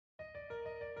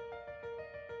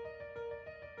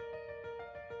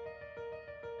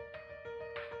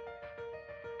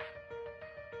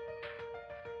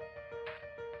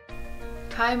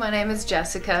Hi, my name is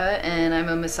Jessica and I'm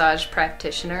a massage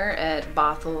practitioner at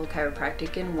Bothell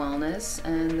Chiropractic and Wellness,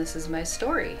 and this is my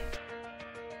story.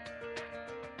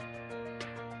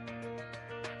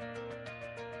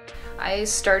 I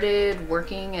started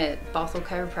working at Bothell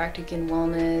Chiropractic and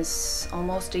Wellness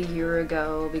almost a year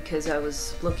ago because I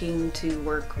was looking to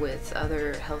work with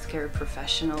other healthcare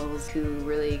professionals who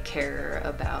really care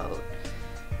about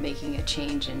making a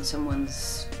change in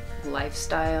someone's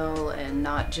lifestyle and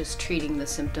not just treating the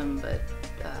symptom, but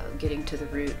getting to the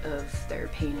root of their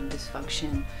pain and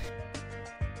dysfunction.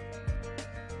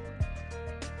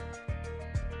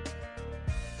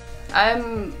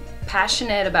 I'm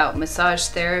passionate about massage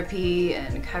therapy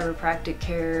and chiropractic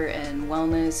care and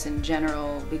wellness in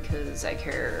general because I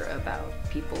care about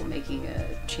people making a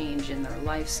change in their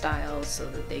lifestyle so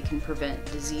that they can prevent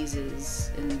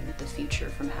diseases in the future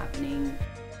from happening.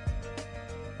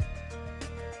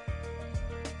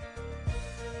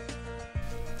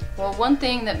 Well, one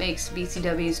thing that makes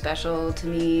BCW special to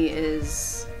me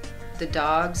is the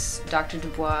dogs. Dr.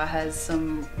 Dubois has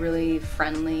some really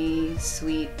friendly,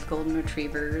 sweet golden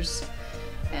retrievers,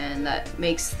 and that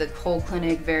makes the whole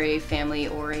clinic very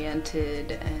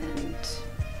family-oriented and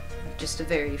just a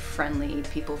very friendly,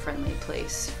 people-friendly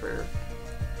place for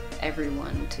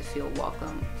everyone to feel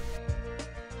welcome.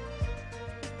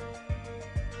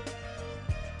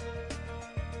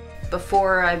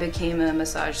 Before I became a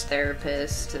massage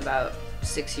therapist about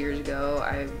 6 years ago,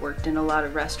 I worked in a lot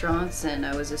of restaurants and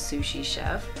I was a sushi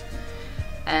chef.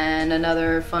 And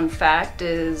another fun fact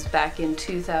is back in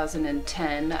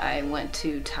 2010, I went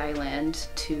to Thailand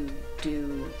to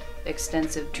do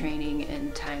extensive training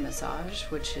in Thai massage,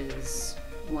 which is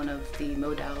one of the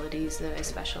modalities that I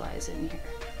specialize in here.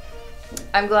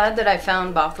 I'm glad that I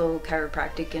found Bothell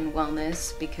Chiropractic and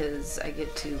Wellness because I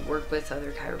get to work with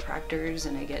other chiropractors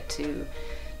and I get to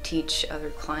teach other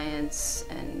clients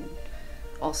and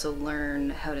also learn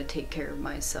how to take care of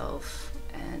myself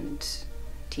and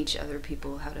teach other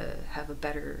people how to have a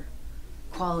better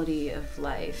quality of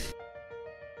life.